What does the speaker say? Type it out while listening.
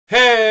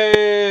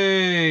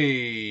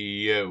Hey!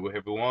 Yo,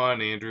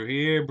 everyone, Andrew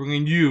here,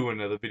 bringing you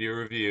another video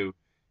review.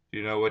 Do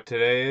you know what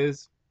today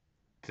is?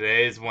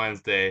 Today is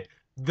Wednesday,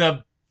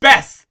 the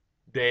best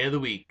day of the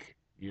week.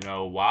 You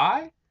know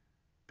why?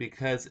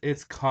 Because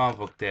it's comic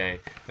book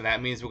day, and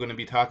that means we're going to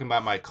be talking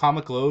about my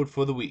comic load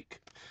for the week.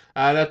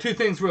 Now, two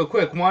things real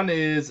quick. One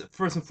is,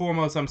 first and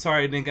foremost, I'm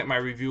sorry I didn't get my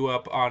review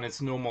up on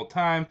its normal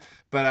time,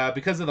 but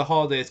because of the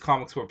holidays,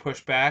 comics were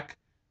pushed back,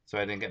 so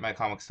I didn't get my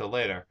comics till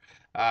later.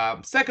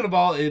 Second of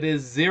all, it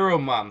is Zero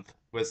Month.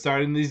 We're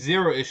starting these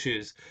Zero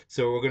issues,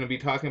 so we're going to be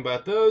talking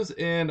about those,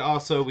 and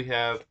also we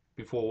have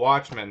Before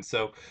Watchmen.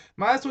 So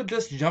might as well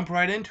just jump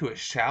right into it,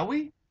 shall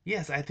we?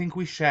 Yes, I think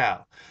we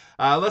shall.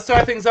 Let's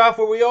start things off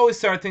where we always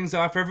start things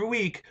off every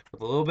week,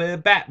 with a little bit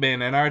of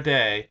Batman in our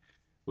day,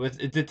 with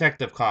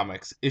Detective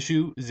Comics,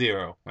 issue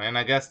 0. And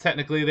I guess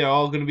technically they're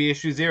all going to be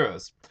issue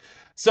 0s.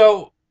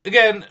 So,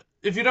 again,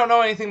 if you don't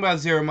know anything about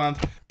Zero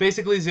Month,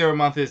 basically Zero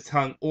Month is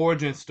telling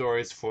origin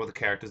stories for the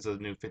characters of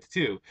the New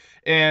 52,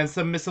 and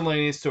some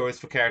miscellaneous stories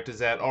for characters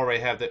that already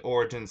have their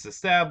origins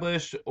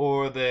established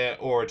or the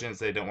origins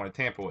they don't want to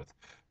tamper with.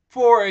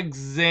 For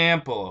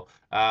example,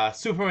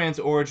 Superman's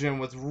origin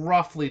was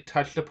roughly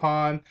touched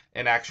upon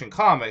in Action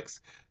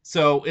Comics,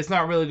 so it's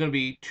not really going to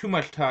be too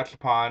much touched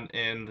upon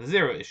in the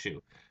Zero issue.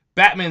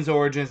 Batman's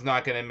origin is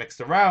not getting mixed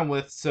around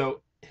with,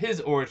 so his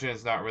origin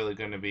is not really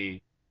going to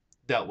be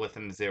dealt with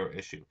in the Zero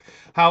issue.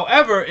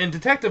 However, in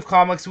Detective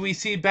Comics, we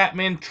see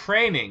Batman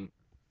training.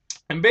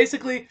 And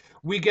basically,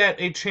 we get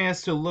a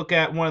chance to look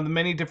at one of the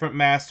many different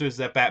masters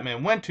that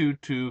Batman went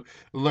to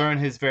learn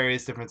his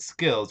various different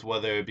skills,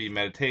 whether it be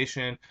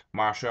meditation,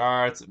 martial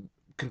arts,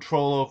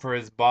 control over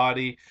his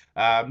body,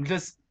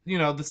 just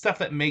the stuff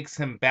that makes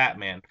him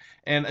Batman.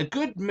 And a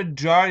good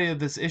majority of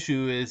this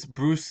issue is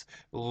Bruce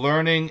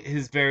learning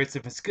his various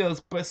different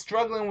skills, but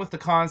struggling with the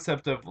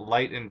concept of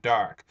light and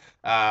dark.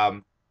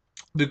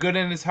 The good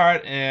in his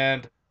heart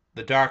and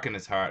the dark in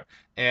his heart.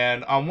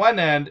 And on one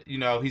end,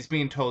 he's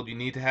being told you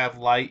need to have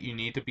light, you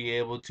need to be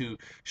able to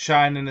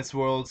shine in this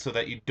world so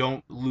that you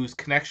don't lose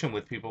connection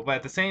with people. But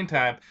at the same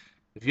time,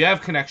 if you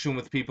have connection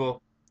with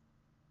people,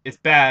 it's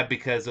bad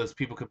because those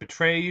people could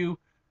betray you,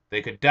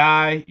 they could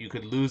die, you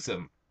could lose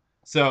them.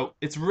 So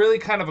it's really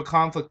kind of a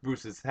conflict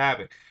Bruce is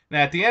having.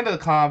 Now, at the end of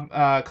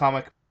the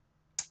comic,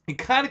 he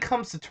kind of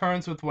comes to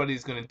terms with what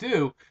he's going to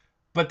do,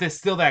 but there's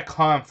still that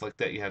conflict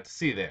that you have to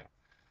see there.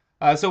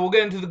 So we'll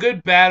get into the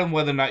good, bad, and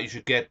whether or not you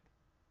should get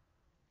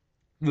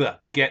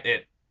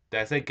it. Did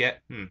I say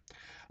get?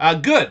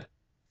 Good.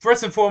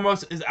 First and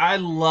foremost is I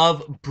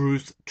love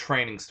Bruce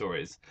training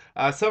stories.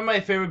 Some of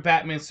my favorite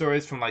Batman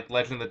stories from like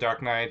Legend of the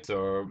Dark Knight,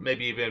 or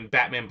maybe even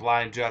Batman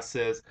Blind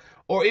Justice,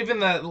 or even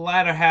the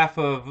latter half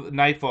of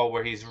Nightfall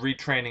where he's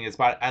retraining his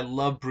body. I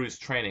love Bruce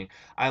training.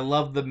 I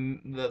love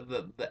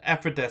the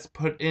effort that's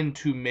put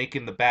into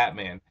making the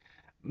Batman.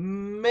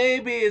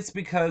 Maybe it's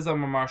because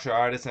I'm a martial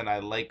artist and I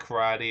like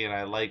karate and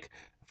I like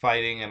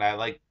fighting and I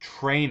like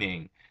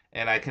training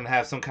and I can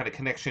have some kind of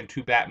connection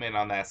to Batman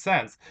on that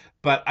sense.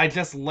 But I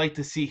just like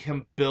to see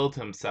him build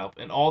himself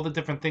and all the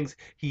different things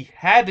he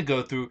had to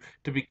go through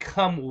to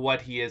become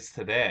what he is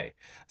today.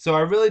 So I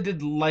really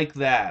did like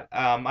that.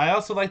 I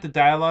also like the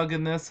dialogue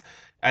in this.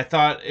 I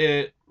thought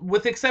it,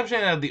 with the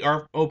exception of the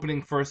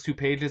opening first two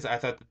pages, I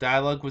thought the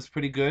dialogue was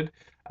pretty good.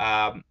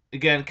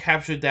 Again,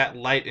 captured that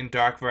light and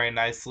dark very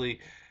nicely.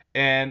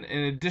 And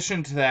in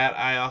addition to that,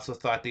 I also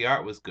thought the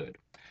art was good.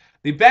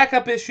 The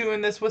backup issue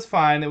in this was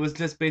fine. It was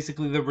just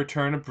basically the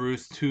return of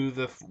Bruce to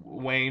the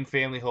Wayne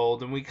family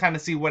hold, and we kind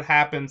of see what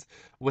happens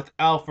with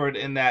Alfred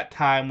in that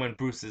time when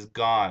Bruce is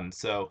gone.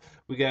 So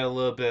we get a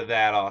little bit of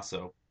that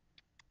also.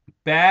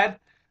 Bad?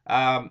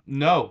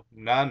 No,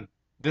 none.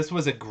 This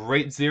was a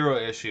great Zero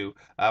issue.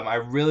 I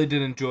really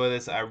did enjoy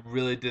this. I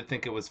really did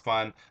think it was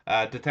fun.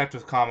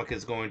 Detective Comic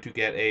is going to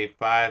get a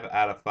 5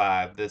 out of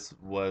 5. This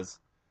was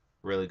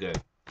really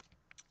good.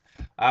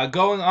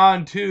 Going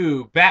on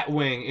to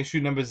Batwing, issue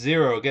number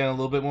 0. Again, a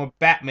little bit more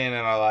Batman in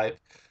our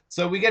life.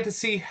 So we get to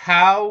see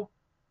how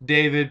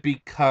David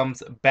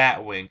becomes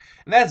Batwing.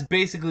 And that's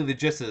basically the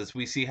gist of this.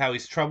 We see how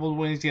he's troubled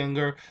when he's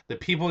younger, the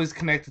people he's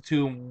connected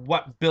to, and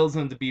what builds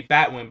him to be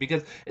Batwing.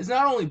 Because it's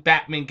not only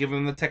Batman giving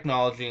him the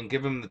technology and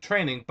giving him the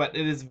training, but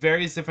it is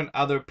various different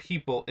other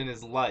people in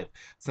his life.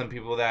 Some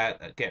people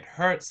that get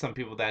hurt, some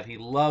people that he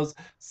loves,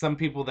 some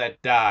people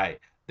that die.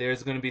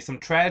 There's going to be some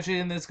tragedy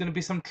and there's going to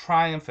be some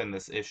triumph in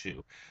this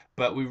issue.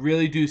 But we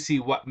really do see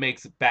what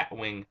makes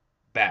Batwing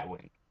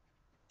Batwing.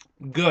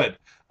 Good.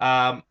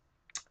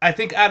 I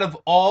think out of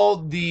all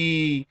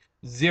the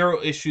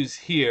Zero issues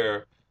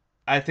here,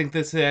 I think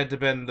this had to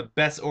been the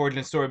best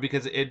origin story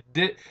because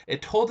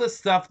it told us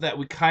stuff that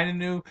we kind of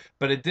knew,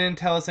 but it didn't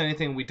tell us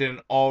anything we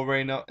didn't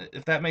already know.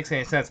 If that makes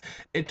any sense,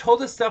 it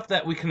told us stuff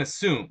that we can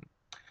assume.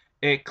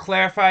 It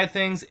clarified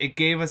things. It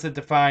gave us a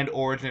defined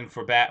origin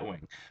for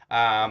Batwing,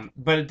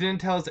 but it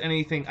didn't tell us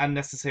anything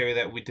unnecessary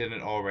that we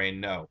didn't already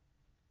know.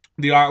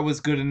 The art was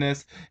good in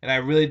this, and I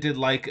really did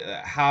like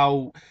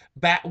how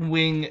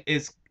Batwing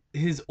is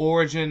his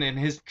origin and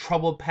his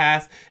troubled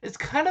past is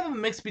kind of a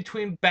mix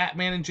between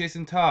Batman and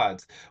Jason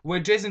Todd's, where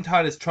Jason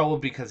Todd is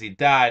troubled because he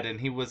died and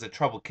he was a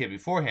troubled kid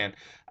beforehand.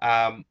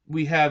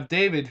 We have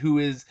David,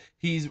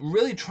 he's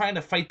really trying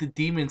to fight the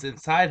demons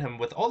inside him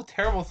with all the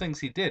terrible things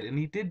he did, and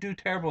he did do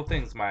terrible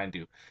things, mind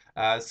you.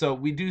 So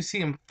we do see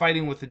him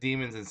fighting with the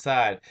demons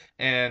inside,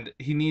 and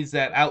he needs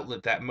that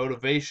outlet, that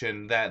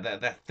motivation,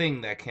 that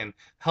thing that can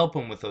help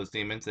him with those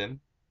demons, and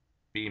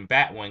being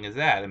Batwing is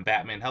that, and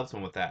Batman helps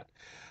him with that.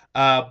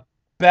 Uh,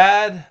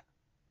 bad.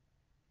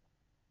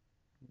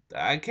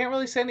 I can't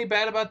really say any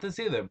bad about this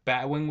either.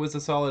 Batwing was a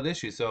solid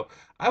issue, so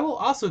I will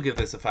also give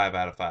this a 5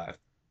 out of 5.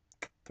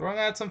 Throwing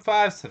out some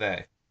 5s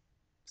today.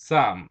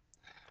 Some.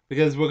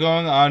 Because we're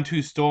going on to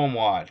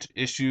Stormwatch,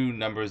 issue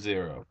number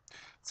 0.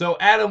 So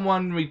Adam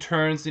 1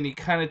 returns and he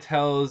kind of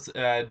tells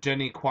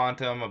Jenny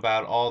Quantum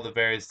about all the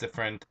various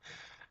different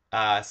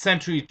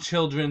Century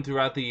children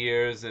throughout the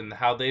years and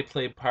how they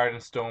played part in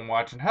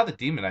Stormwatch and how the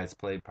Demonites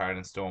played part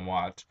in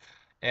Stormwatch.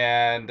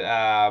 And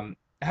how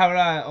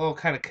it all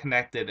kind of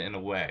connected in a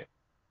way.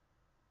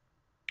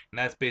 And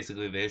that's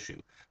basically the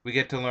issue. We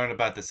get to learn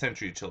about the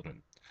Century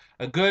Children.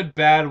 A good,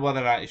 bad, whether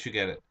or not you should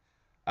get it.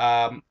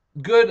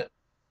 Good.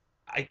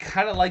 I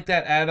kind of like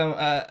that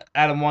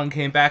Adam 1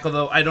 came back,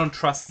 although I don't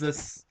trust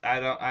this. I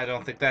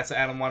don't think that's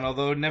Adam 1,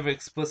 although it never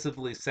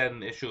explicitly said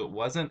in the issue it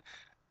wasn't.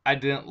 I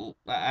didn't.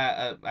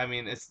 I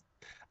mean, it's.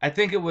 I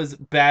think it was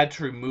bad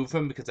to remove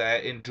him because I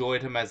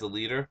enjoyed him as a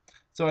leader.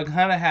 So I'm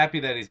kind of happy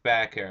that he's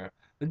back here.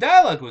 The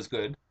dialogue was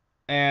good,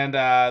 and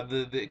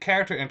the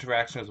character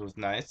interactions was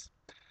nice.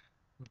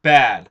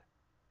 Bad.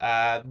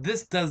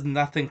 This does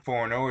nothing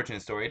for an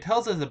origin story. It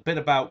tells us a bit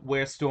about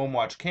where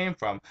Stormwatch came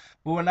from,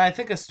 but when I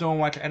think of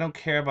Stormwatch, I don't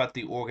care about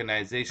the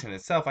organization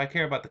itself. I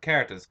care about the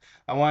characters.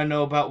 I want to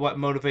know about what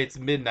motivates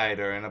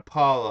Midnighter and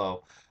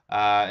Apollo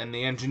and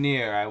the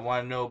Engineer. I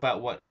want to know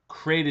about what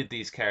created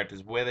these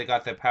characters, where they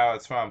got their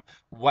powers from,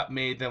 what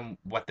made them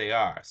what they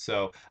are.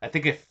 So I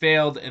think it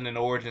failed in an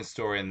origin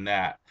story in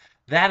that.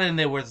 That and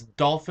there was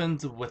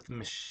dolphins with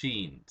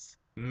machines.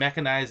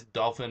 Mechanized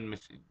dolphin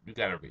machine. You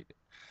gotta read it.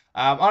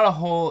 On a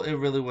whole, it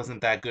really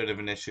wasn't that good of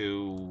an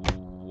issue.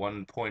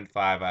 1.5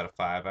 out of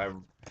 5.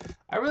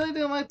 I really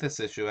didn't like this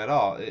issue at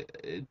all.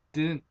 It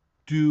didn't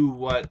do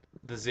what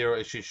the Zero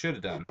issue should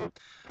have done.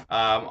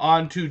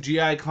 On to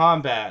GI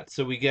Combat.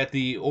 So we get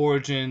the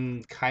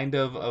origin, kind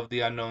of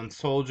the Unknown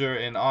Soldier,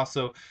 and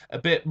also a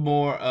bit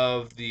more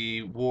of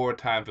the War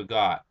Time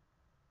Forgot.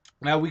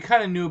 Now, we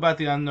kind of knew about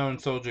the Unknown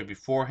Soldier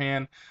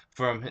beforehand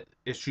from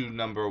issue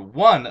number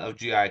 1 of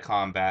GI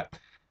Combat,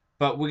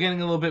 but we're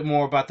getting a little bit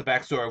more about the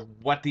backstory of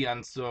what the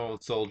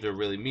Unknown Soldier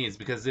really means,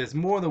 because there's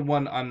more than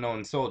one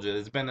Unknown Soldier.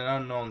 There's been an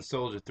Unknown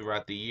Soldier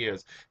throughout the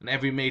years in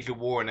every major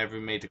war and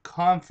every major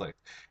conflict.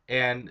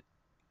 And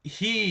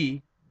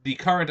he, the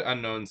current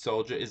Unknown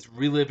Soldier, is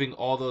reliving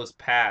all those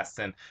pasts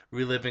and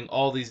reliving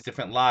all these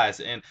different lives.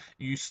 And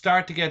you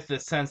start to get the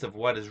sense of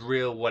what is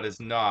real, what is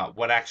not,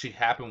 what actually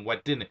happened,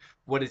 what didn't.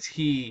 What is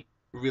he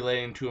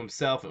relating to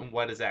himself, and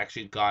what has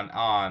actually gone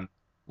on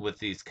with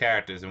these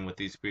characters and with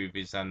these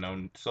previous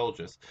Unknown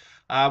Soldiers.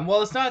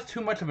 Well, it's not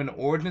too much of an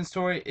origin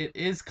story. It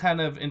is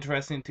kind of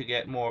interesting to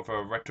get more of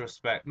a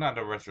retrospect, not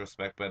a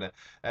retrospect, but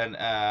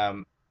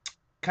an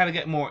kind of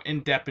get more in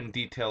depth and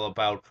detail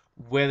about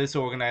where this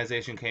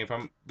organization came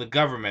from, the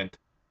government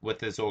with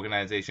this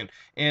organization,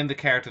 and the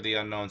character of the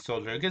Unknown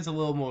Soldier. It gives a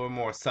little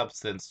more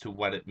substance to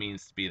what it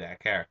means to be that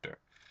character.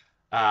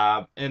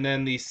 And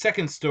then the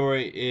second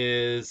story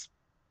is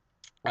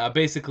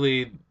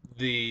basically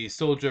the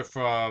soldier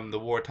from the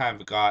wartime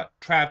got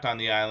trapped on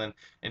the island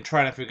and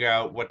trying to figure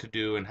out what to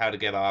do and how to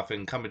get off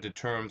and coming to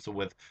terms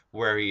with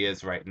where he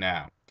is right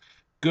now.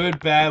 Good,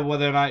 bad,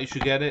 whether or not you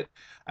should get it.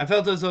 I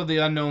felt as though the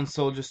Unknown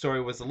Soldier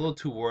story was a little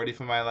too wordy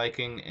for my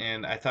liking,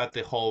 and I thought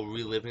the whole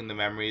reliving the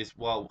memories,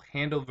 while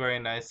handled very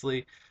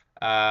nicely,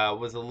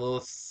 was a little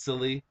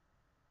silly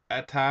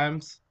at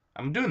times.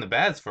 I'm doing the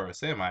bads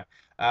first, am I?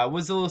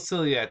 Was a little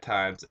silly at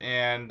times.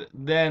 And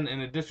then,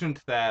 in addition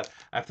to that,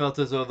 I felt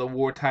as though the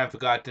Wartime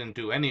Forgot didn't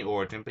do any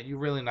origin, but you're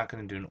really not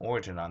going to do an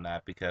origin on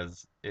that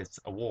because it's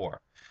a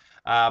war.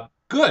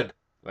 Good.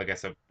 Like I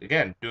said,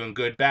 again, doing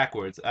good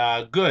backwards.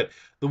 Good.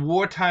 The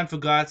Wartime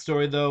Forgot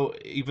story, though,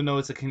 even though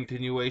it's a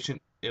continuation,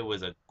 it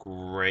was a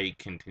great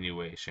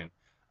continuation.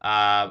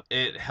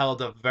 It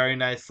held up very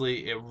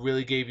nicely. It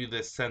really gave you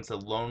this sense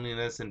of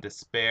loneliness and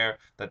despair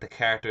that the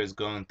character is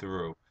going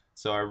through.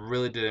 So I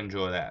really did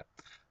enjoy that.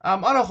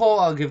 On a whole,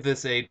 I'll give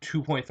this a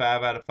 2.5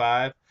 out of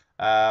 5.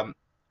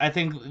 I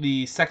think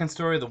the second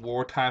story, The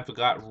Wartime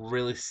Forgot,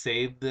 really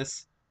saved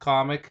this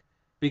comic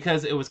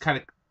because it was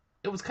kind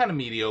of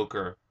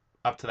mediocre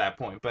up to that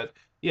point. But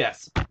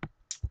yes,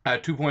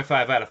 2.5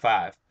 out of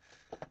 5.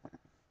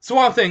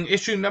 Swamp Thing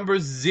issue number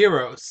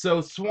 0.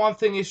 So Swamp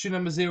Thing issue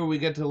number 0, we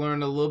get to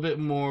learn a little bit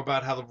more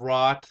about how the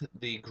Rot,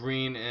 the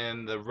Green,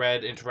 and the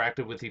Red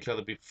interacted with each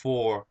other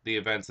before the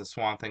events of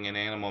Swamp Thing and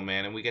Animal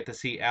Man, and we get to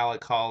see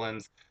Alec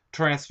Holland's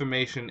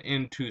transformation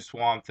into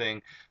Swamp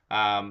Thing,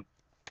 and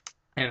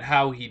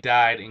how he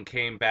died and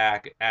came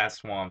back as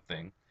Swamp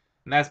Thing.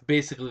 And that's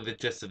basically the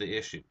gist of the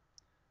issue.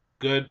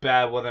 Good,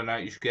 bad, whether or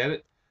not you should get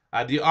it.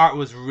 The art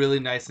was really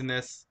nice in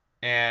this,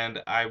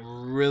 and I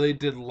really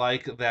did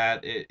like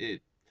that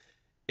it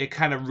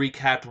kind of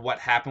recapped what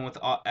happened with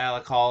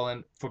Alec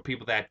Holland for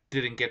people that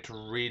didn't get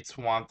to read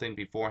Swamp Thing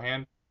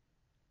beforehand.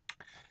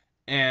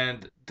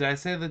 And did I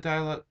say the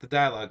dialogue? The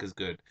dialogue is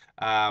good.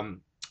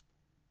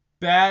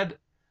 Bad.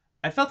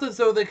 I felt as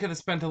though they could have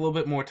spent a little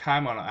bit more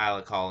time on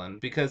Alec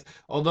Holland because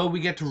although we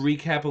get to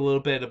recap a little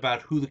bit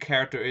about who the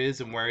character is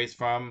and where he's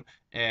from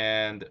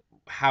and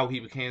how he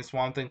became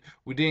Swamp Thing,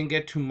 we didn't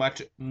get too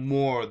much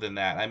more than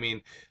that. I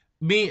mean,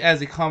 me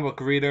as a comic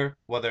book reader,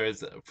 whether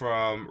it's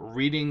from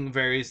reading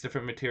various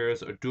different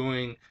materials or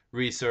doing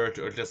research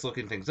or just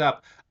looking things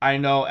up, I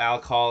know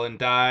Alec Holland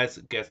dies,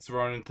 gets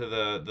thrown into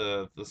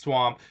the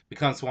swamp,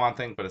 becomes Swamp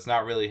Thing, but it's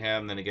not really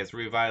him. Then he gets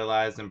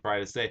revitalized in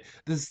Brightest Day.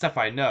 This is stuff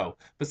I know,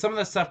 but some of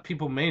the stuff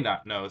people may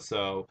not know.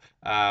 So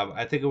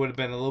I think it would have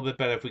been a little bit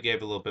better if we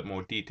gave a little bit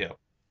more detail.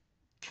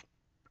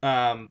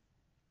 But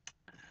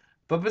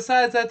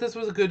besides that, this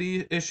was a good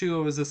issue.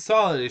 It was a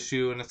solid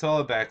issue and a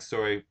solid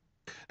backstory.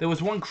 There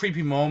was one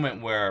creepy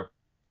moment where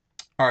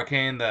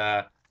Arcane,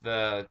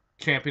 the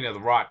champion of the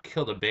Rock,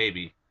 killed a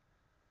baby.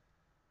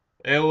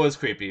 It was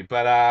creepy,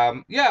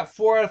 but yeah,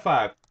 4 out of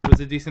 5. It was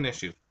a decent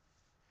issue.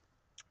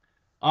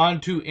 On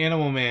to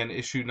Animal Man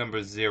issue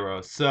number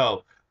 0.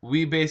 So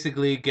we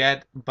basically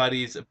get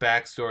Buddy's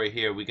backstory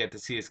here. We get to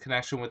see his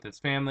connection with his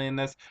family in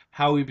this,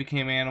 how he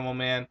became Animal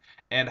Man,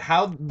 and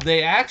how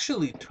they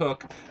actually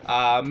took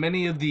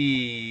many of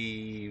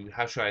the,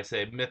 how should I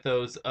say,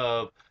 mythos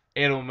of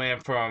Animal Man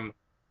from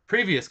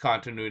previous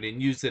continuity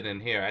and used it in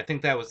here. I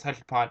think that was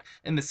touched upon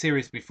in the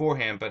series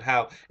beforehand, but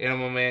how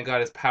Animal Man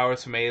got his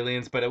powers from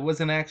aliens, but it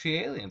wasn't actually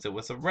aliens. It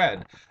was a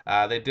red.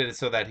 They did it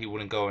so that he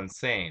wouldn't go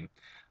insane.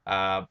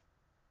 But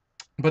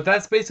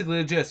that's basically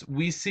the gist.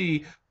 We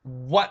see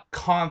what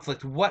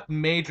conflict, what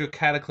major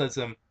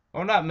cataclysm,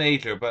 or not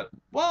major, but,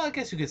 well, I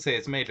guess you could say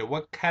it's major,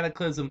 what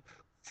cataclysm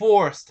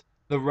forced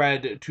the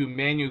Red to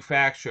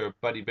manufacture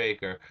Buddy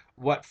Baker,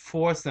 what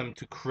forced them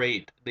to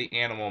create the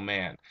Animal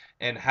Man,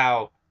 and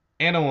how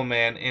Animal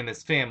Man and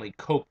his family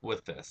cope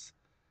with this.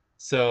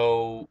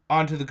 So,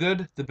 on to the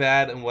good, the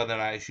bad, and whether or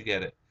not you should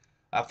get it.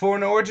 For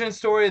an origin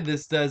story,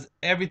 this does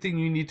everything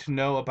you need to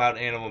know about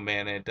Animal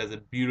Man, and it does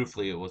it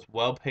beautifully. It was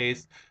well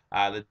paced.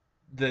 The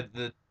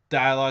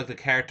dialogue, the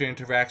character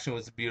interaction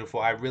was beautiful.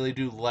 I really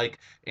do like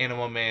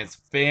Animal Man's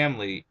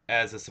family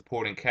as a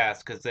supporting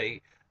cast because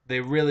they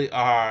really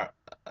are,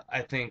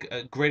 I think,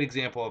 a great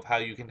example of how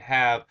you can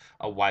have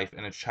a wife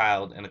and a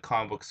child in a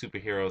comic book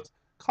superheroes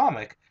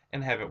comic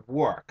and have it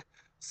work.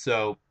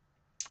 So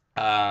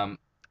um,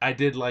 I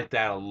did like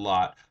that a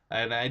lot.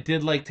 And I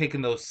did like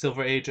taking those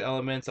Silver Age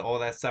elements, all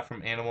that stuff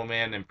from Animal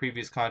Man and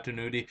previous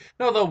continuity.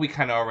 And although we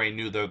kind of already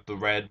knew the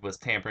Red was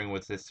tampering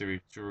with his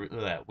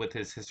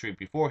history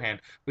beforehand,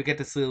 we get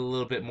to see a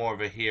little bit more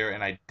of it here,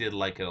 and I did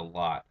like it a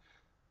lot.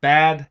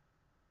 Bad,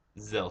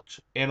 zilch.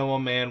 Animal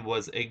Man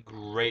was a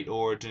great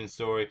origin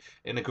story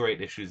and a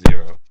great issue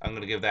 0. I'm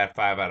gonna give that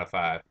 5 out of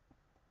 5.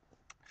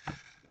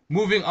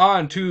 Moving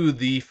on to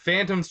the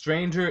Phantom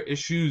Stranger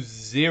issue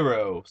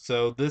 0.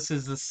 So this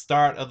is the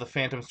start of the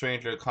Phantom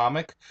Stranger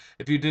comic.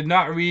 If you did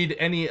not read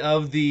any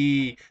of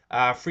the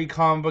Free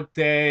Comic Book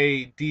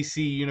Day DC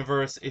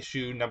Universe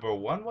issue number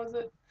 1, was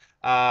it?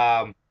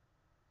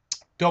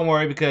 Don't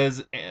worry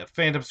because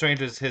Phantom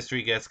Stranger's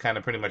history gets kind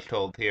of pretty much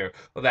told here.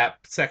 Well, that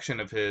section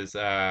of his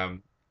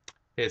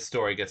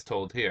story gets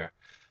told here.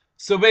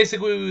 So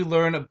basically, we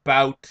learn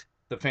about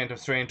the Phantom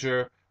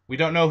Stranger. We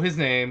don't know his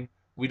name.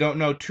 We don't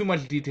know too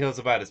much details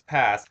about his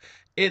past.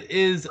 It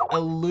is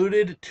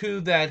alluded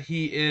to that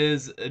he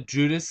is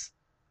Judas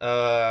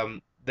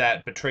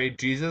that betrayed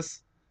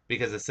Jesus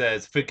because it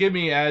says, "Forgive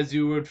me as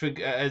you would,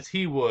 as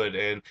he would,"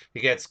 and he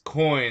gets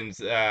coins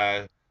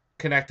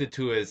connected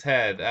to his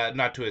head,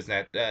 not to his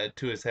neck,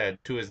 to his head,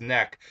 to his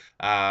neck,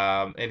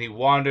 and he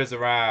wanders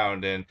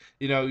around, and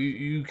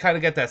you kind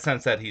of get that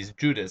sense that he's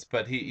Judas,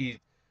 but he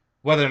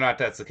whether or not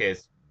that's the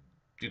case,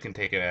 you can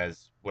take it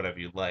as whatever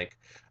you like.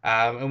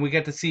 And we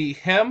get to see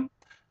him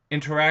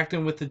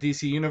interacting with the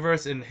DC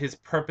universe and his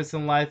purpose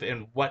in life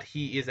and what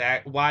he is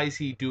at, why is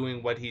he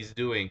doing what he's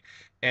doing.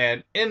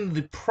 And in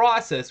the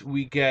process,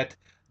 we get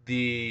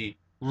the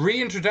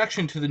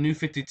reintroduction to the New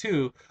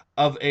 52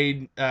 of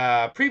a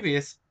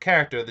previous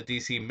character, the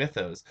DC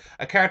Mythos,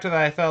 a character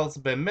that I felt has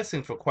been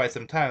missing for quite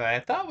some time, that I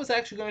thought was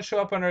actually going to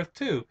show up on Earth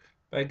too,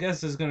 but I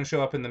guess is going to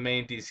show up in the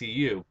main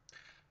DCU.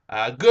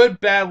 Good,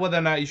 bad, whether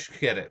or not you should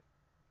get it.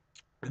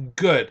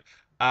 Good.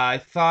 I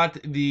thought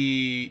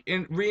the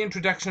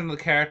reintroduction of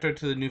the character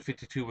to the New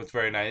 52 was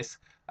very nice.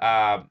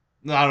 Not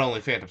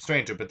only Phantom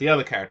Stranger, but the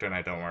other character, and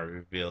I don't want to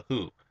reveal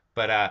who.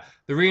 But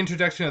the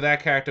reintroduction of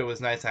that character was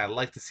nice, and I'd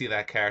like to see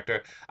that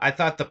character. I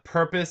thought the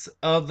purpose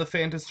of the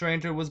Phantom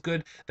Stranger was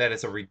good, that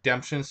it's a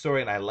redemption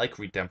story, and I like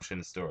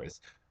redemption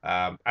stories.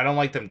 I don't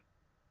like them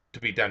to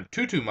be done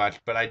too much,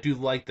 but I do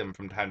like them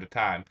from time to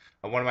time.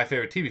 One of my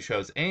favorite TV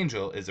shows,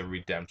 Angel, is a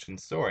redemption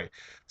story.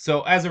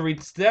 So as a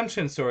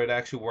redemption story, it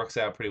actually works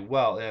out pretty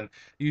well. And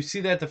you see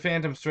that the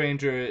Phantom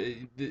Stranger,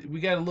 we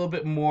get a little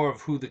bit more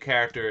of who the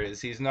character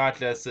is. He's not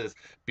just this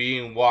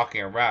being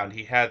walking around.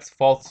 He has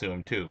faults to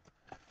him too.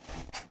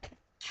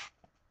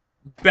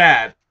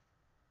 Bad.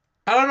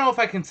 I don't know if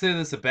I consider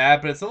this a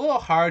bad, but it's a little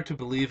hard to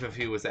believe if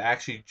he was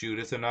actually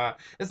Judas or not.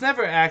 It's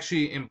never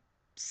actually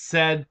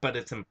said, but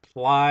it's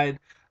implied.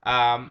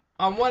 On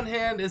one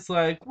hand, it's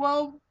like,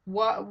 well,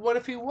 what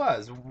if he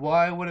was?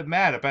 Why would it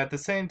matter? But at the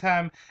same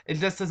time, it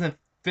just doesn't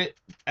fit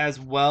as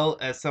well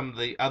as some of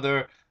the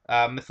other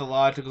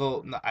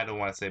mythological. No, I don't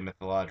want to say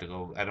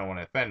mythological. I don't want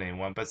to offend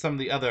anyone, but some of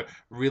the other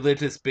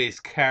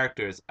religious-based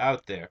characters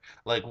out there,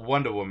 like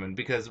Wonder Woman,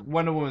 because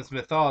Wonder Woman's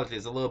mythology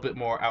is a little bit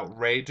more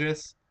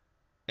outrageous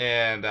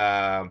and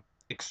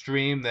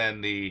extreme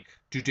than the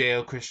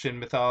Judeo-Christian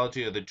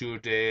mythology or the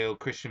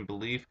Judeo-Christian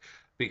belief.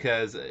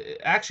 Because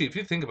actually, if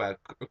you think about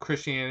it,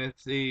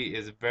 Christianity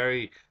is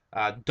very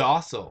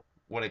docile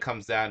when it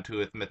comes down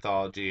to its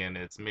mythology and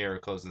its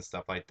miracles and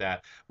stuff like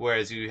that.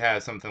 Whereas you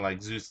have something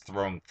like Zeus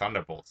throwing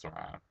thunderbolts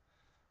around.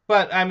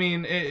 But I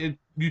mean,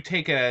 you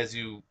take it as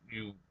you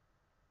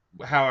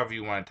however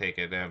you want to take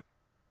it.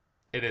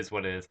 It is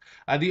what it is.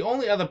 The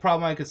only other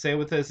problem I could say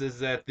with this is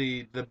that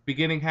the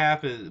beginning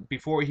half is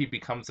before he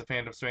becomes a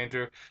Phantom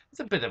Stranger. It's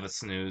a bit of a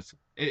snooze.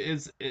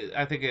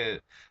 I think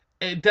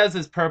it does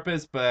its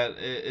purpose, but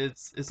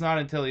it's not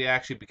until he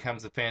actually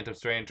becomes a Phantom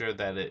Stranger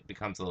that it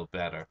becomes a little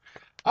better.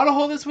 On the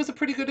whole, this was a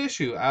pretty good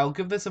issue. I'll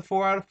give this a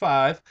 4 out of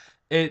 5.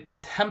 It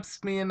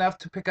tempts me enough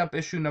to pick up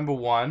issue number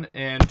 1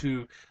 and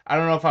to I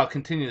don't know if I'll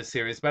continue the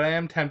series, but I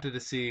am tempted to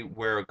see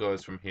where it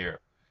goes from here.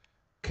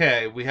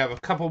 Okay, we have a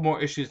couple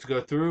more issues to go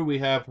through. We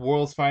have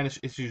World's Finest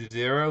issue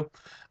 0.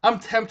 I'm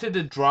tempted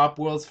to drop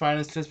World's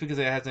Finest just because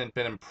it hasn't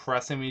been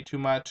impressing me too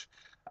much.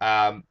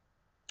 Um,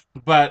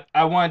 but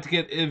I wanted to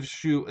get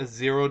issue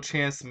 0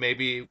 chance to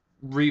maybe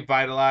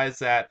revitalize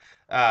that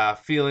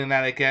feeling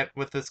that I get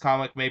with this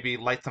comic. Maybe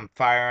light some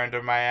fire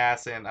under my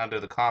ass and under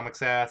the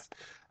comic's ass.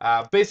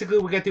 Basically,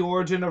 we get the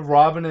origin of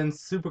Robin and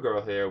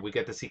Supergirl here. We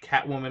get to see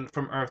Catwoman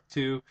from Earth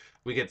 2.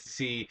 We get to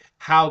see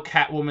how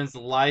Catwoman's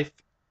life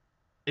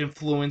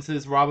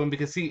influences Robin,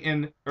 because see,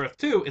 in Earth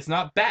 2 it's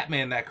not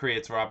Batman that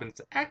creates Robin,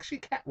 it's actually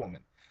Catwoman.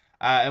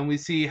 And we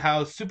see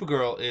how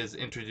Supergirl is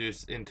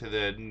introduced into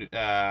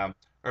the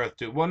Earth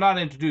 2. Well, not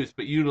introduced,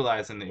 but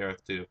utilized in the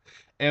Earth 2.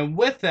 And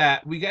with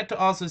that, we get to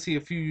also see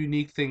a few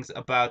unique things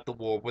about the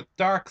war with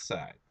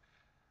Darkseid.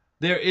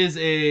 There is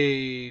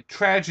a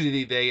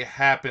tragedy that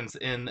happens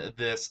in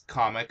this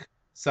comic.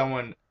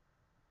 Someone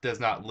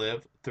does not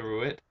live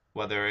through it,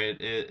 whether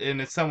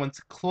and it's someone's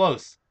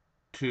close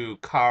to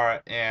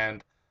Kara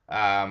and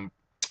um,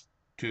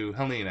 to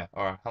Helena.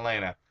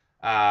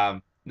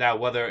 Now,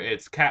 whether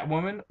it's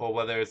Catwoman or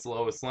whether it's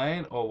Lois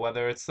Lane or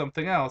whether it's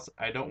something else,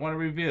 I don't want to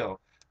reveal.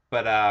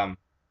 But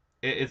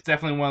it's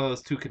definitely one of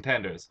those two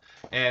contenders.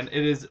 And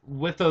it is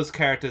with those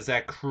characters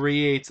that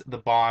creates the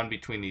bond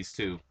between these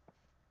two.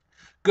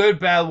 Good,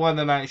 bad, one of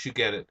the night, you should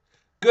get it.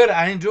 Good,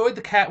 I enjoyed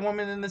the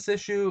Catwoman in this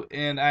issue,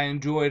 and I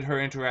enjoyed her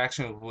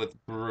interaction with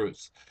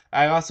Bruce.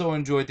 I also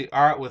enjoyed the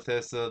art with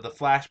this. The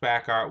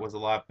flashback art was a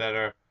lot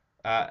better.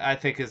 I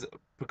think is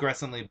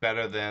progressively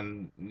better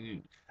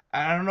than.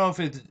 I don't know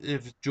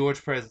if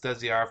George Perez does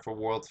the art for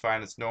World's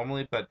Finest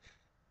normally, but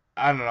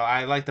I don't know.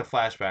 I like the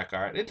flashback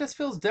art. It just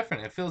feels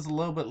different. It feels a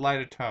little bit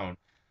lighter tone.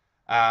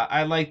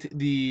 I liked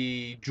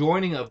the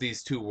joining of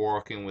these two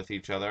working with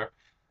each other.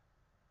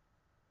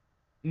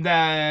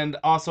 And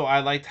also, I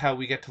liked how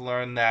we get to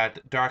learn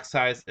that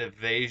Darkseid's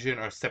invasion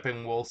or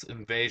Steppenwolf's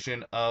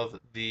invasion of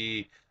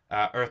the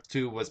Earth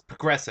 2 was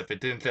progressive.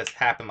 It didn't just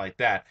happen like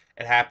that.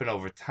 It happened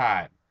over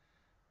time.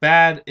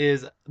 Bad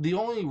is the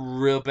only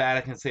real bad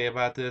I can say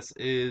about this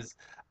is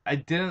I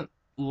didn't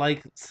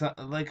like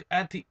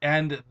at the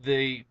end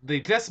they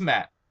just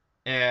met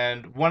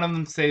and one of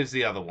them saves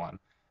the other one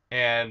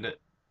and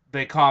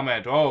they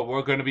comment, "Oh,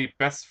 we're going to be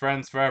best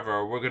friends forever,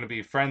 or we're going to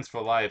be friends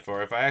for life,"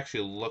 or if I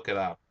actually look it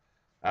up.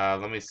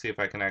 Let me see if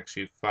I can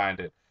actually find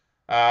it.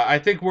 I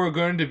think we're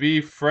going to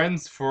be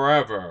friends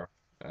forever.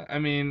 I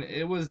mean,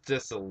 it was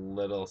just a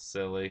little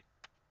silly.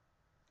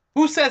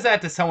 Who says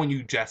that to someone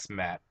you just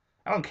met?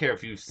 I don't care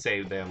if you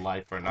saved their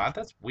life or not.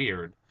 That's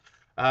weird.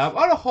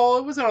 On a whole,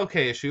 it was an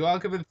okay issue. I'll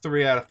give it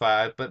 3 out of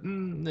 5, but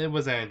it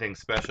wasn't anything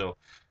special.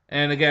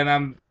 And again,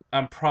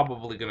 I'm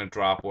probably gonna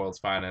drop World's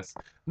Finest,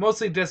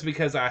 mostly just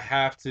because I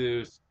have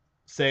to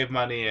save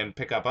money and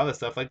pick up other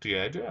stuff like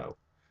G.I. Joe.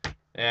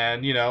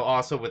 And,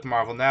 also with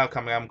Marvel Now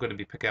coming, I'm going to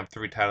be picking up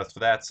 3 titles for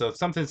that. So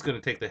something's going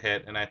to take the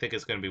hit, and I think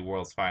it's going to be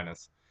World's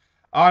Finest.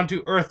 On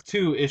to Earth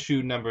 2,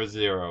 issue number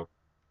 0.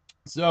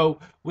 So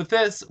with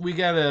this, we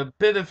get a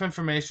bit of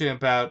information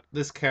about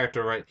this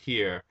character right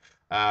here.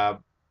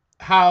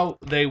 How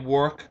they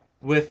work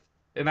with,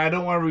 and I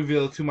don't want to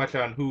reveal too much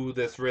on who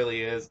this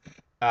really is,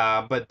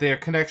 but their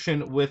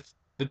connection with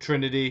the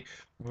Trinity,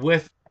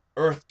 with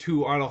Earth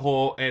 2 on a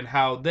whole, and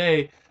how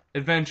they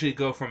eventually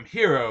go from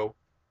hero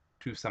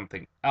to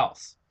something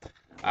else.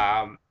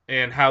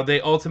 and how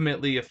they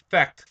ultimately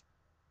affect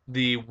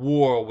the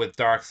war with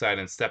Darkseid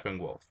and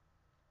Steppenwolf.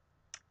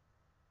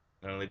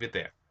 I'll leave it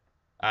there.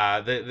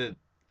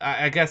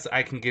 I guess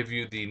I can give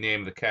you the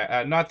name of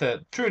the not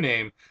the true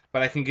name,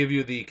 but I can give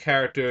you the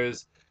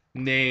character's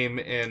name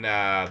in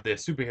the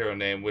superhero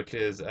name, which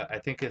is I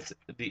think it's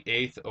the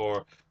Eighth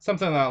or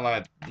something along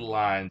that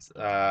lines.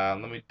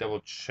 Let me double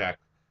check.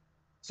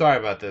 Sorry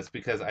about this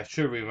because I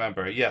should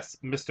remember. Yes,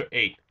 Mr.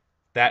 Eight.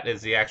 That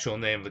is the actual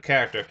name of the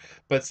character.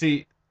 But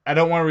see, I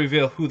don't want to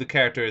reveal who the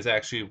character is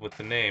actually with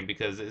the name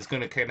because it's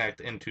going to connect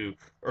into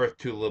Earth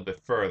 2 a little bit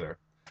further.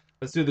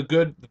 Let's do the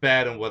good, the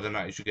bad, and whether or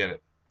not you should get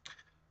it.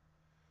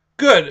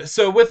 Good.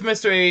 So with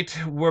Mr.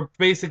 8, we're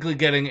basically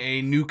getting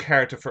a new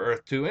character for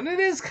Earth 2, and it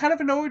is kind of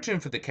an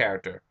origin for the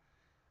character.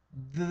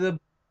 The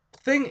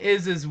thing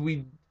is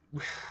we...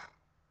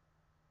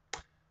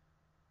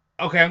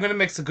 Okay, I'm going to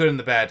mix the good and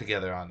the bad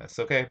together on this,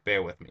 okay?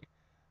 Bear with me.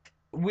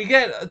 We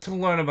get to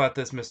learn about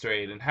this Mr.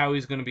 8 and how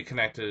he's going to be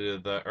connected to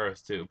the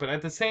Earth 2, but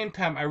at the same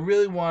time, I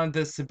really wanted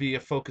this to be a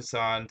focus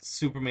on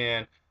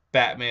Superman,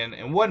 Batman,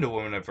 and Wonder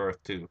Woman of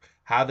Earth 2.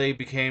 How they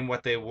became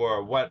what they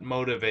were, what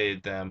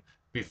motivated them,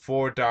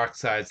 before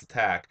Darkseid's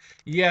attack.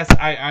 Yes,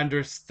 I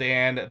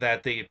understand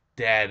that they're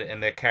dead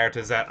and they're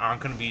characters that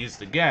aren't going to be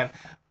used again,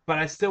 but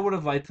I still would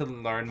have liked to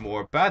learn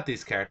more about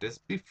these characters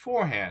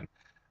beforehand.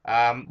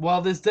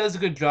 While this does a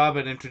good job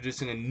at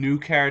introducing a new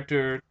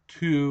character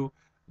to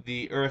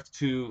the Earth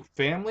 2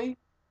 family,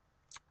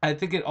 I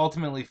think it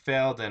ultimately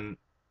failed in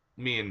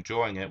me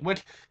enjoying it,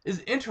 which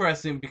is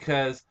interesting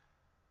because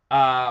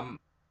um,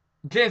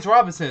 James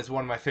Robinson is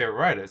one of my favorite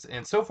writers,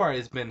 and so far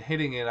he's been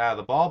hitting it out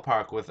of the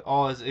ballpark with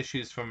all his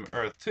issues from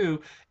Earth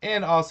 2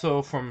 and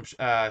also from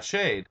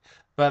Shade.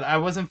 But I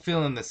wasn't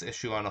feeling this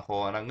issue on a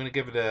whole, and I'm going to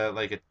give it a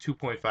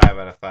 2.5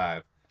 out of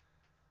 5.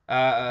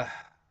 Uh,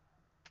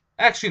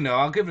 Actually, no,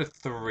 I'll give it a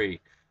 3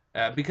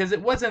 because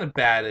it wasn't a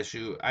bad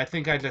issue. I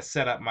think I just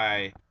set up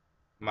my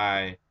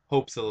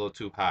hopes a little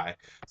too high,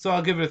 so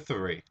I'll give it a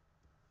 3.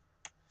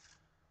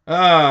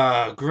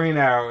 Green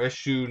Arrow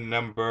issue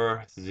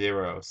number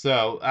 0.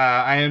 So,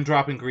 I am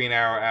dropping Green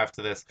Arrow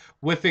after this,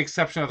 with the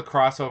exception of the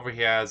crossover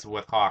he has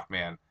with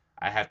Hawkman.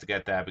 I have to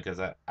get that because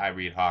I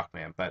read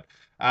Hawkman, but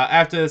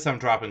after this, I'm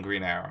dropping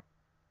Green Arrow.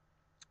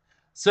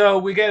 So,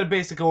 we get a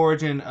basic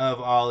origin of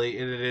Ollie,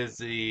 and it is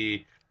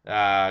the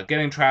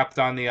getting trapped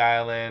on the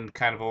island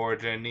kind of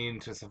origin, needing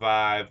to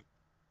survive,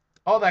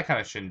 all that kind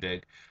of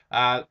shindig.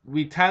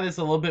 We tie this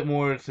a little bit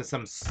more to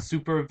some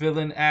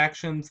supervillain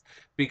actions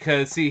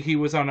because, see, he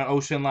was on an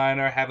ocean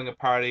liner having a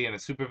party and a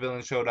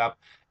supervillain showed up,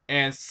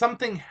 and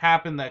something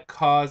happened that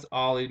caused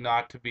Ollie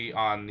not to be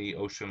on the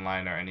ocean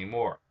liner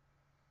anymore.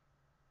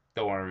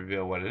 Don't want to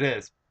reveal what it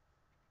is,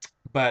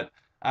 but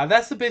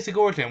that's the basic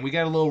origin. We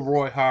got a little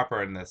Roy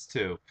Harper in this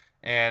too,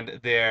 and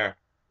their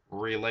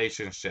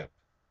relationship.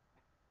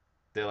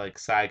 They're like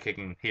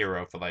sidekicking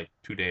Hero for like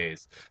 2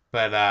 days,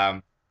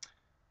 but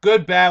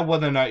good, bad,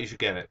 whether or not you should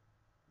get it.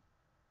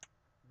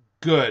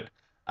 Good.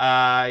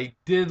 I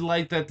did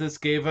like that this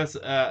gave us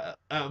a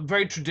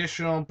very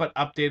traditional but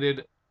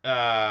updated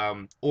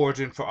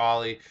origin for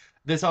Ollie.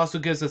 This also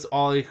gives us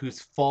Ollie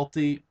who's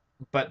faulty,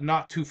 but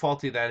not too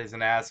faulty that he's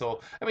an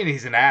asshole. I mean,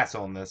 he's an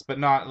asshole in this, but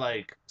not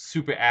like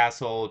super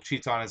asshole,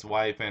 cheats on his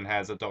wife and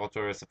has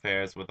adulterous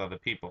affairs with other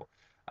people.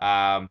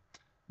 Um,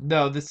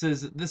 no, this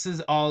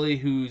is Ollie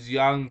who's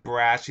young,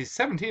 brash. He's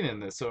 17 in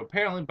this, so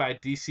apparently by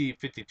DC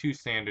 52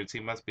 standards, he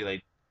must be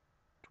like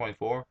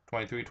 24,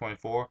 23,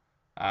 24.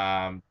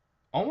 Um,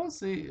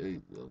 Almost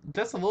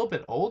just a little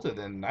bit older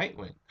than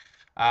Nightwing.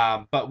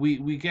 But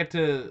we get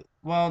to,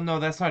 well, no,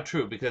 that's not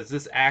true because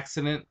this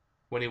accident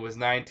when he was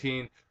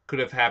 19 could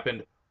have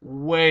happened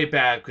way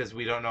back because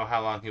we don't know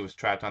how long he was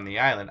trapped on the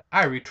island.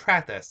 I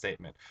retract that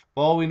statement.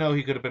 For all we know,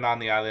 he could have been on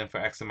the island for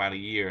X amount of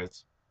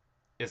years.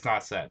 It's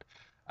not said.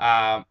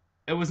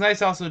 It was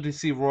nice also to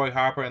see Roy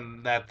Harper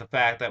and that the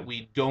fact that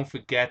we don't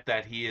forget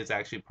that he is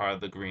actually part of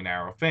the Green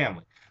Arrow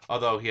family.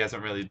 Although he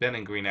hasn't really been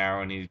in Green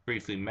Arrow and he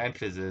briefly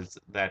mentions is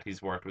that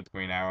he's worked with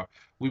Green Arrow,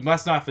 we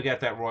must not forget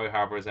that Roy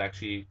Harper is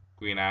actually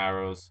Green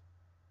Arrow's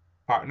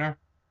partner,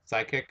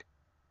 sidekick.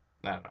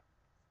 I don't know.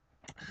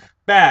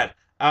 Bad.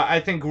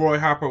 I think Roy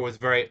Harper was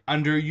very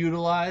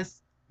underutilized,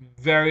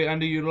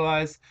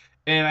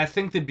 and I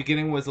think the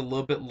beginning was a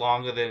little bit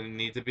longer than it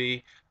needed to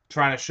be,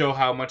 trying to show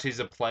how much he's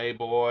a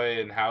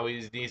playboy and how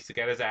he needs to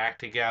get his act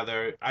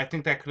together. I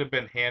think that could have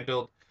been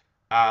handled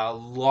a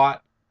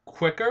lot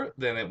quicker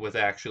than it was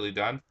actually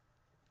done.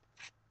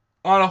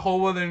 On a whole,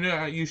 whether or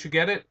not you should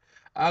get it,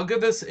 I'll give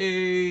this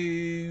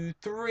a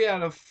 3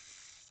 out of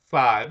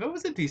 5. It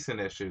was a decent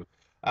issue.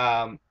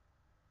 Um,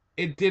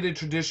 it did a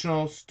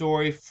traditional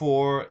story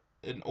for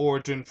an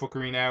origin for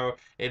Green Arrow.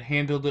 It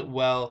handled it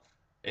well.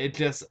 I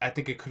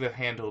think it could have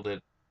handled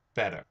it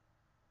better.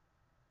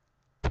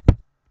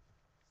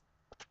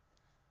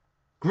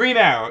 Green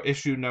Arrow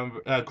issue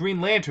number,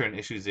 Green Lantern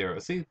issue 0.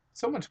 See,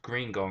 so much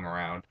green going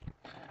around.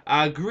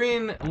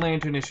 Green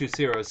Lantern issue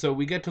 0. So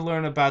we get to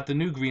learn about the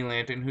new Green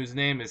Lantern, whose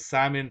name is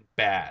Simon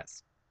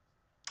Baz.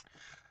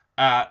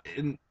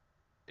 In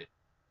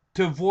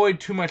to avoid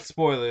too much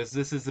spoilers,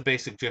 this is the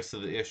basic gist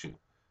of the issue.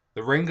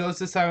 The ring goes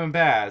to Simon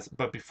Baz,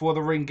 but before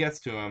the ring gets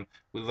to him,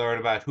 we learn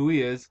about who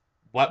he is,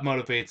 what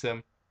motivates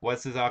him,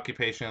 what's his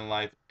occupation in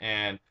life,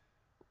 and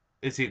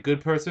is he a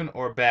good person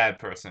or a bad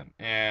person?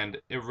 And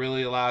it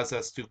really allows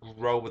us to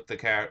grow with the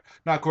character,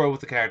 not grow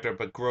with the character,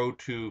 but grow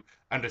to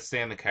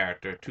understand the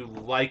character, to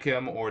like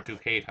him or to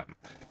hate him,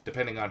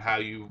 depending on how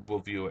you will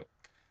view it.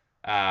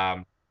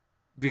 Um,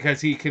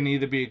 because he can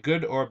either be a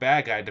good or a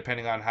bad guy,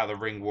 depending on how the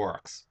ring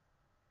works.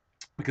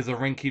 Because the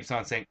ring keeps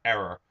on saying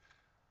error.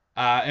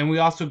 And we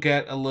also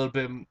get a little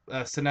bit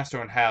of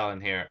Sinestro and Hal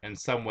in here in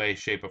some way,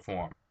 shape, or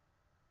form.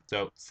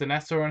 So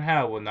Sinestro and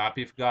Hal will not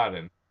be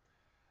forgotten.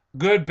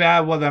 Good,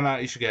 bad, whether or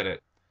not you should get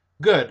it.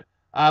 Good.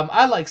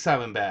 I like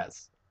Simon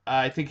Baz.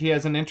 I think he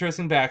has an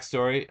interesting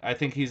backstory. I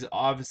think he's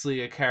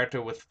obviously a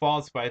character with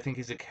faults, but I think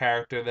he's a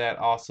character that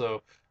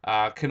also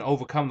can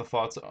overcome the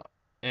faults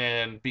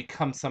and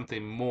become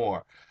something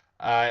more.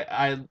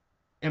 I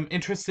am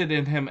interested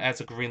in him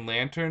as a Green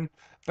Lantern,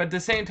 but at the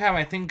same time,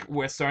 I think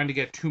we're starting to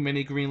get too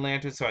many Green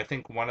Lanterns, so I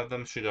think one of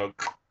them should go.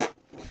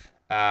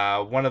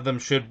 One of them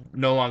should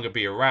no longer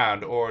be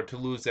around or to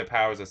lose their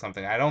powers or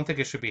something. I don't think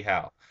it should be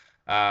Hal.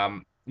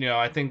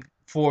 I think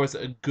four is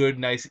a good,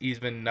 nice,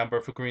 even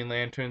number for Green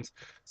Lanterns.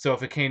 So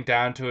if it came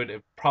down to it,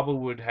 it probably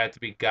would have to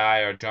be Guy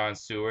or John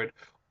Stewart,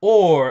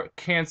 or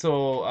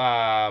cancel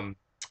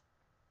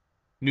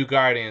New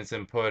Guardians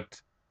and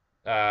put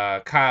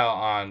Kyle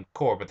on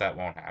core, but that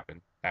won't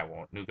happen. That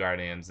won't. New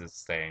Guardians is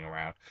staying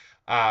around.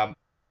 Um,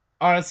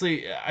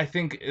 Honestly, I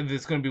think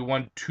there's going to be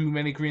one too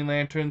many Green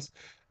Lanterns.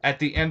 At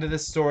the end of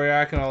this story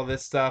arc and all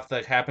this stuff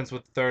that happens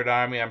with the Third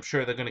Army, I'm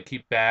sure they're going to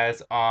keep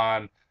Baz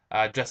on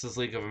Justice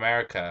League of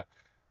America.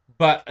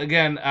 But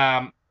again,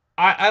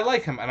 I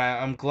like him, and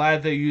I'm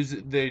glad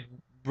they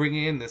bring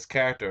in this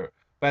character.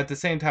 But at the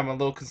same time, I'm a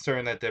little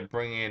concerned that they're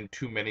bringing in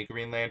too many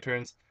Green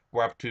Lanterns.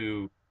 We're up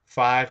to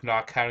 5,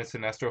 not counting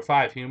Sinestro.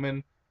 5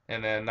 human,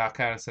 and then not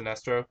counting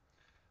Sinestro.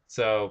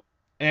 So,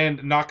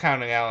 and not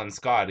counting Alan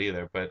Scott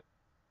either. But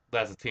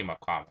that's a team up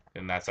comic,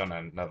 and that's on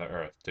another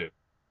Earth too.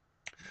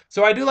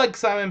 So I do like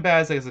Simon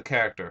Baz as a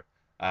character.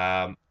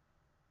 Um,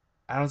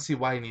 I don't see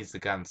why he needs the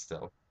gun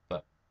still,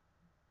 but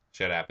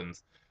shit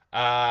happens.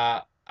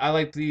 I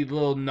like the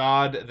little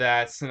nod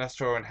that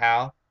Sinestro and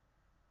Hal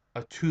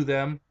to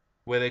them,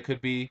 where they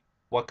could be,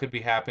 what could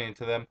be happening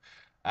to them.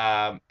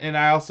 And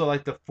I also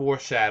like the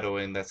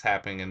foreshadowing that's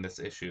happening in this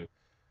issue.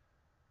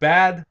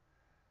 Bad.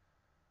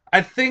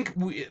 I think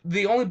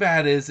the only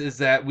bad is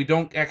that we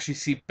don't actually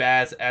see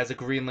Baz as a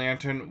Green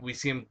Lantern. We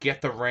see him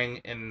get the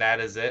ring, and that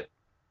is it.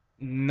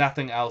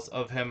 Nothing else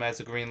of him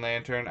as a Green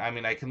Lantern. I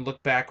mean, I can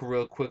look back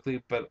real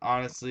quickly, but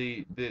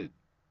honestly,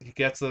 he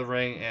gets the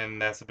ring, and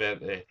that's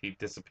about it. He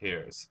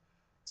disappears.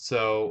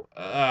 So,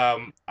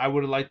 I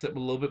would have liked a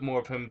little bit more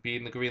of him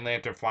being the Green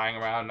Lantern, flying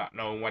around, not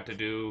knowing what to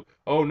do.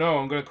 Oh no,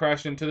 I'm gonna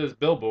crash into this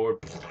billboard,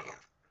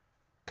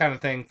 kind of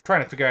thing.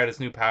 Trying to figure out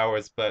his new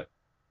powers, but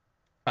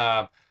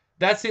uh,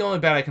 that's the only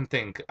bad I can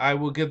think. I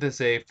will give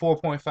this a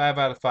 4.5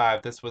 out of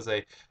 5. This was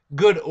a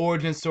good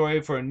origin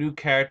story for a new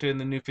character in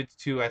the New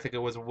 52. I think it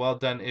was a well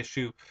done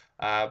issue.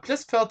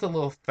 Just felt a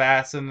little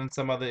faster than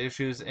some other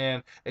issues.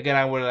 And again,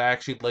 I would have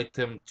actually liked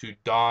him to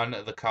don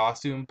the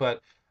costume,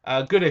 but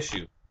good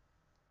issue.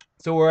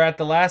 So we're at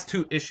the last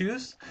 2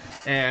 issues.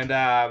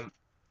 And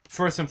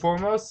first and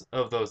foremost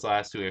of those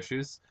last 2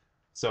 issues,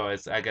 so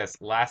it's, I guess,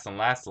 last and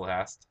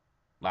last.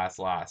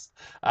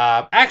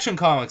 Action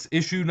Comics,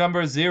 issue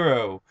number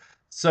 0.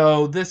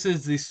 So this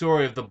is the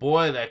story of the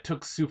boy that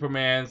took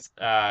Superman's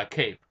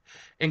cape.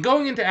 And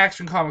going into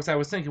Action Comics, I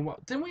was thinking, well,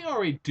 didn't we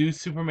already do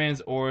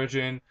Superman's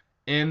origin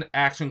in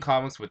Action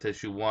Comics with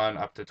issue 1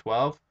 up to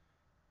 12?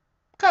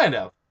 Kind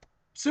of.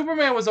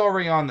 Superman was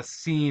already on the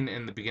scene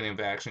in the beginning of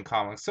Action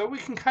Comics, so we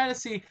can kind of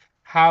see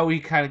how he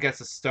kind of gets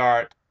a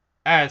start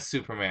as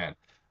Superman.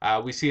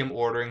 We see him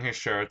ordering his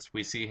shirts.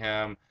 We see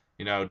him,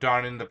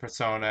 donning the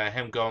persona,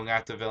 him going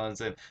after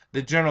villains, and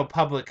the general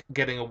public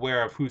getting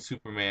aware of who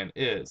Superman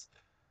is.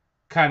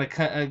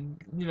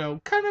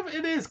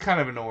 It is kind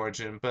of an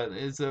origin, but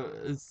it's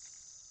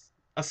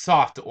a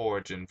soft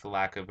origin, for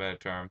lack of a better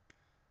term,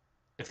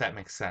 if that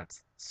makes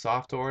sense.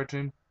 Soft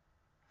origin.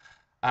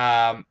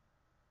 Um,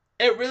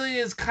 it really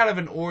is kind of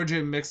an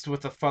origin mixed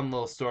with a fun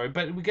little story,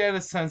 but we get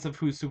a sense of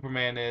who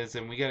Superman is,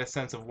 and we get a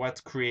sense of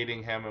what's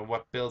creating him and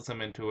what builds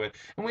him into it.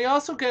 And we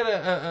also get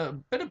a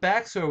bit of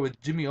backstory with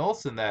Jimmy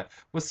Olsen that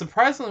was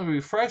surprisingly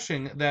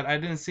refreshing, that I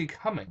didn't see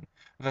coming.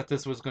 I thought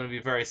this was going to be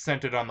very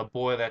centered on the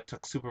boy that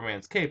took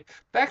Superman's cape.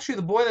 But actually,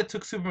 the boy that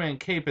took Superman's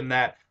cape in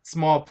that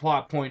small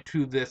plot point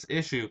to this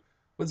issue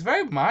was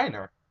very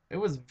minor. It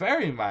was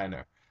very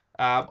minor.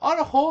 On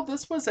a whole,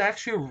 this was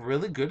actually a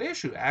really good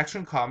issue.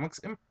 Action Comics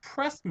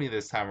impressed me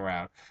this time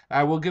around.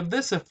 I will give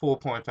this a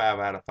 4.5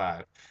 out of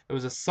 5. It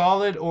was a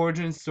solid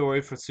origin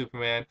story for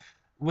Superman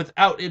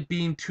without it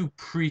being too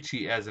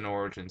preachy as an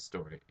origin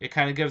story. It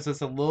kind of gives us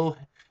a little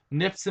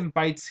nips and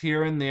bites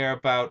here and there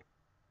about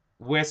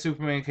where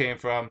Superman came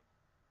from,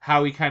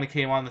 how he kind of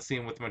came on the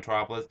scene with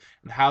Metropolis,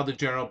 and how the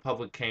general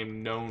public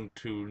came known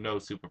to know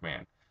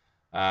Superman.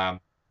 So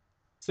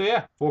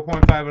yeah,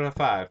 4.5 out of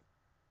 5.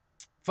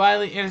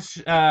 Finally,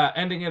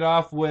 ending it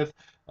off with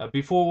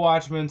Before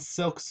Watchmen,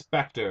 Silk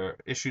Spectre,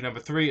 issue number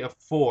 3 of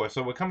 4.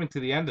 So we're coming to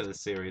the end of the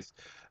series.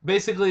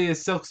 Basically,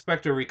 is Silk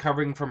Spectre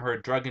recovering from her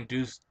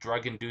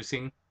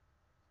drug-inducing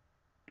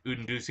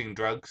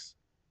drugs?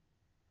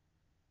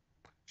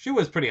 She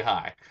was pretty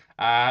high.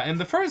 And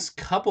the first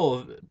couple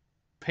of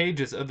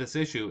pages of this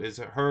issue is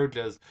her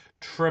just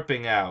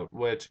tripping out,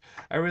 which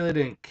I really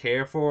didn't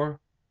care for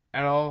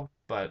at all,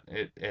 but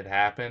it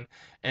happened.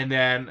 And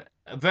then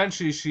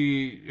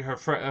eventually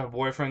her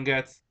boyfriend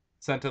gets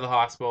sent to the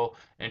hospital,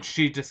 and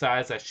she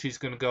decides that she's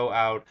gonna go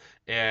out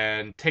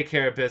and take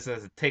care of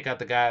business, and take out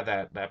the guy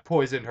that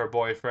poisoned her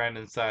boyfriend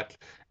and such,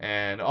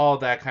 and all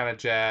that kind of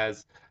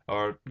jazz,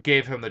 or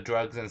gave him the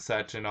drugs and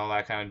such, and all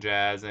that kind of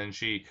jazz. And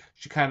she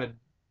kind of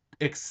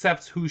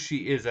accepts who she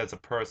is as a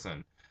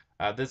person.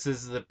 This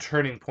is the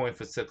turning point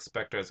for Silk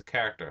Spectre as a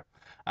character.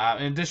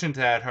 In addition to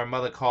that, her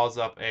mother calls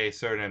up a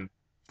certain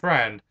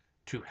friend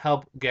to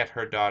help get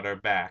her daughter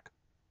back.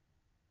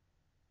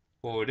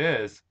 Who it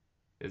is?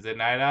 Is it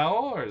Night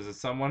Owl or is it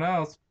someone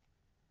else?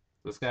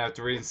 Just gonna have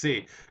to read and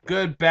see.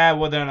 Good, bad,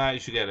 whether or not you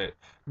should get it.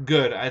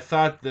 Good. I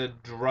thought the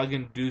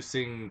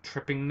drug-inducing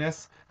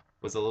trippingness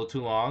was a little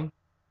too long.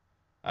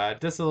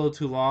 Just a little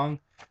too long.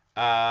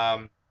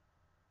 Um,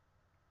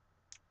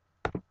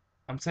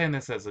 I'm saying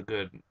this as a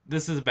good.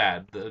 This is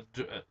bad.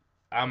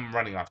 I'm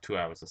running off 2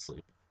 hours of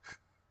sleep.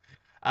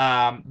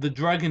 The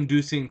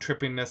drug-inducing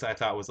trippiness I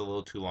thought was a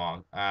little too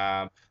long.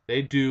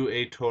 They do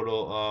a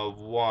total of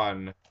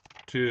 1,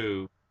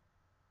 2,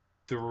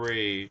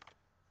 3,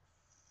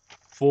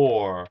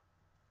 4,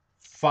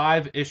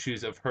 5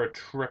 issues of her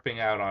tripping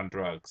out on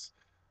drugs,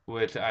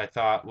 which I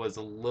thought was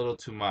a little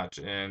too much,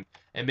 and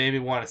it made me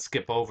want to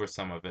skip over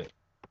some of it.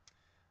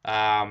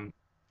 Um,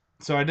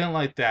 so I didn't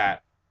like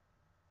that.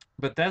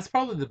 But that's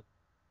probably the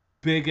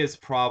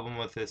biggest problem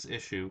with this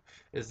issue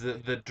is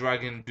the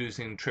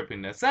drug-inducing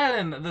trippiness. That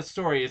and the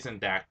story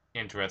isn't that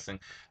interesting.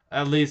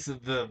 At least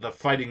the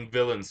fighting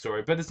villain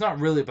story. But it's not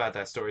really about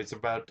that story. It's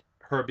about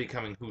her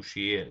becoming who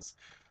she is.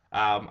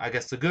 I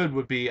guess the good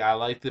would be I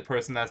like the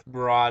person that's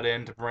brought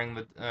in to bring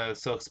the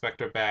Silk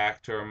Spectre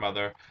back to her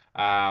mother.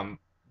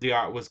 The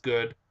art was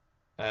good,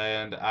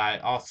 and I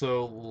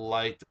also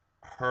liked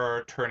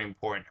her turning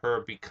point,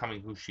 her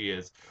becoming who she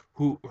is,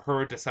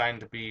 her deciding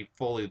to be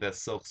fully the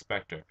Silk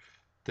Spectre,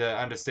 to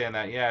understand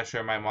that yeah,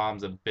 sure, my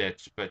mom's a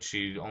bitch, but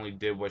she only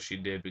did what she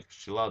did because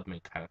she loved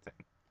me, kind of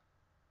thing.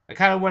 I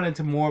kind of went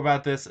into more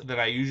about this than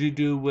I usually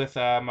do with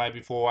my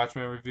Before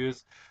Watchmen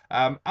reviews.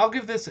 I'll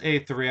give this a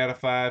 3 out of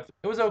 5.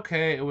 It was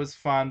okay, it was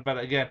fun, but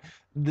again,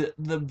 the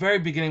very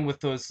beginning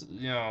with those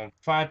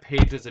 5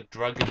 pages of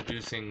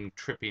drug-inducing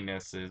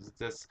trippiness is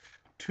just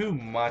too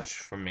much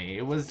for me.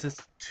 It was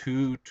just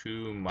too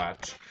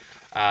much.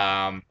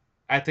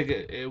 I think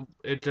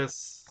it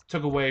just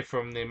took away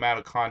from the amount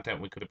of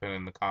content we could have put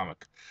in the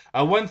comic.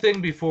 One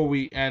thing before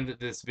we end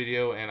this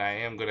video, and I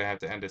am going to have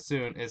to end it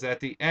soon, is at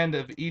the end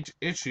of each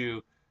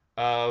issue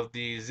of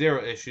the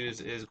Zero issues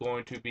is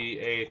going to be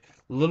a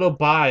little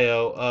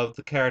bio of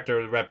the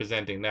character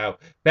representing. Now,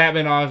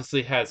 Batman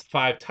obviously has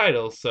 5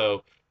 titles,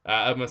 so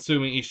I'm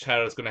assuming each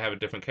title is going to have a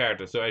different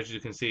character. So as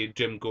you can see,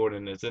 Jim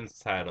Gordon is in the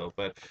title.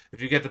 But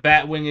if you get the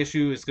Batwing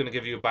issue, it's going to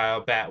give you a bio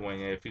of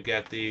Batwing. If you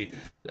get the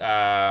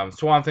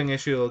Swamp Thing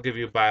issue, it'll give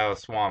you a bio of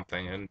Swamp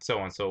Thing, and so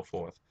on and so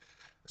forth.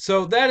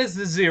 So that is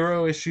the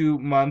Zero issue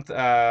month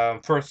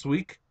first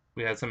week.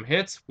 We had some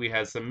hits, we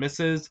had some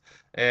misses,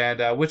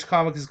 and which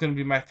comic is going to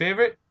be my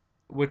favorite,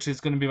 which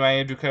is going to be my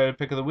Andrew Carter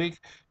pick of the week,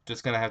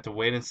 just going to have to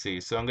wait and see.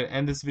 So I'm going to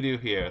end this video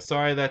here.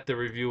 Sorry that the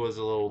review was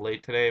a little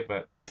late today,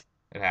 but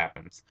it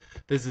happens.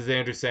 This is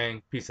Andrew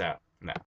saying peace out now.